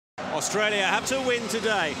Australia have to win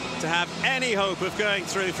today to have any hope of going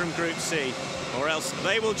through from Group C, or else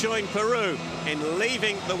they will join Peru in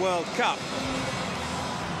leaving the World Cup.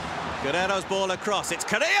 Guerrero's ball across, it's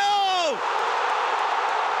Carrillo!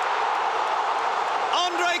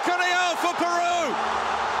 Andre Carrillo for Peru!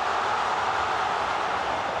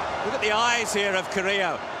 Look at the eyes here of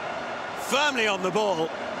Carrillo. Firmly on the ball,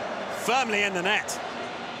 firmly in the net.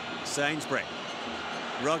 Sainsbury.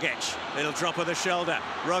 Rogic, little drop of the shoulder.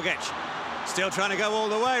 Rogic, still trying to go all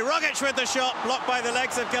the way. Rogic with the shot, blocked by the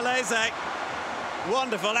legs of Galese.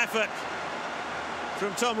 Wonderful effort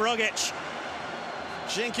from Tom Rogic,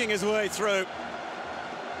 jinking his way through.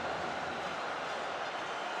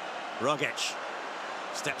 Rogic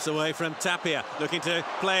steps away from Tapia, looking to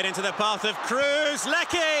play it into the path of Cruz.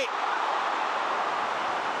 Lecky!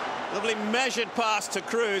 Lovely measured pass to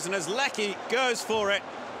Cruz, and as Lecky goes for it,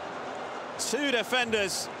 two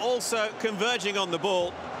defenders also converging on the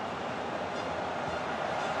ball.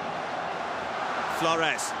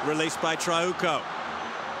 Flores, released by Trauco.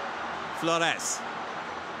 Flores.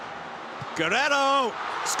 Guerrero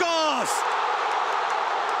scores!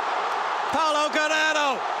 Paulo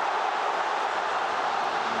Guerrero!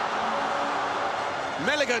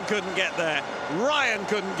 Milligan couldn't get there. Ryan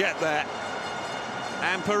couldn't get there.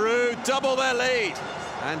 And Peru double their lead.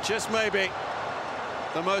 And just maybe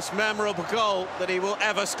the most memorable goal that he will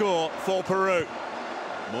ever score for Peru.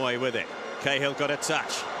 Moy with it. Cahill got a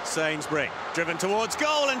touch. Sainsbury driven towards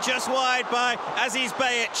goal and just wide by Aziz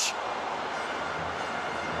Bejic.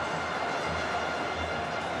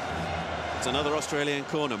 It's another Australian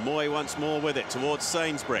corner. Moy once more with it towards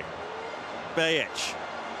Sainsbury. Bejic.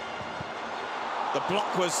 The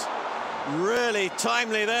block was really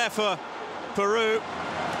timely there for Peru.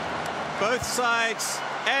 Both sides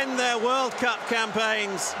end their World Cup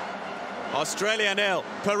campaigns. Australia 0,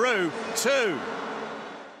 Peru 2.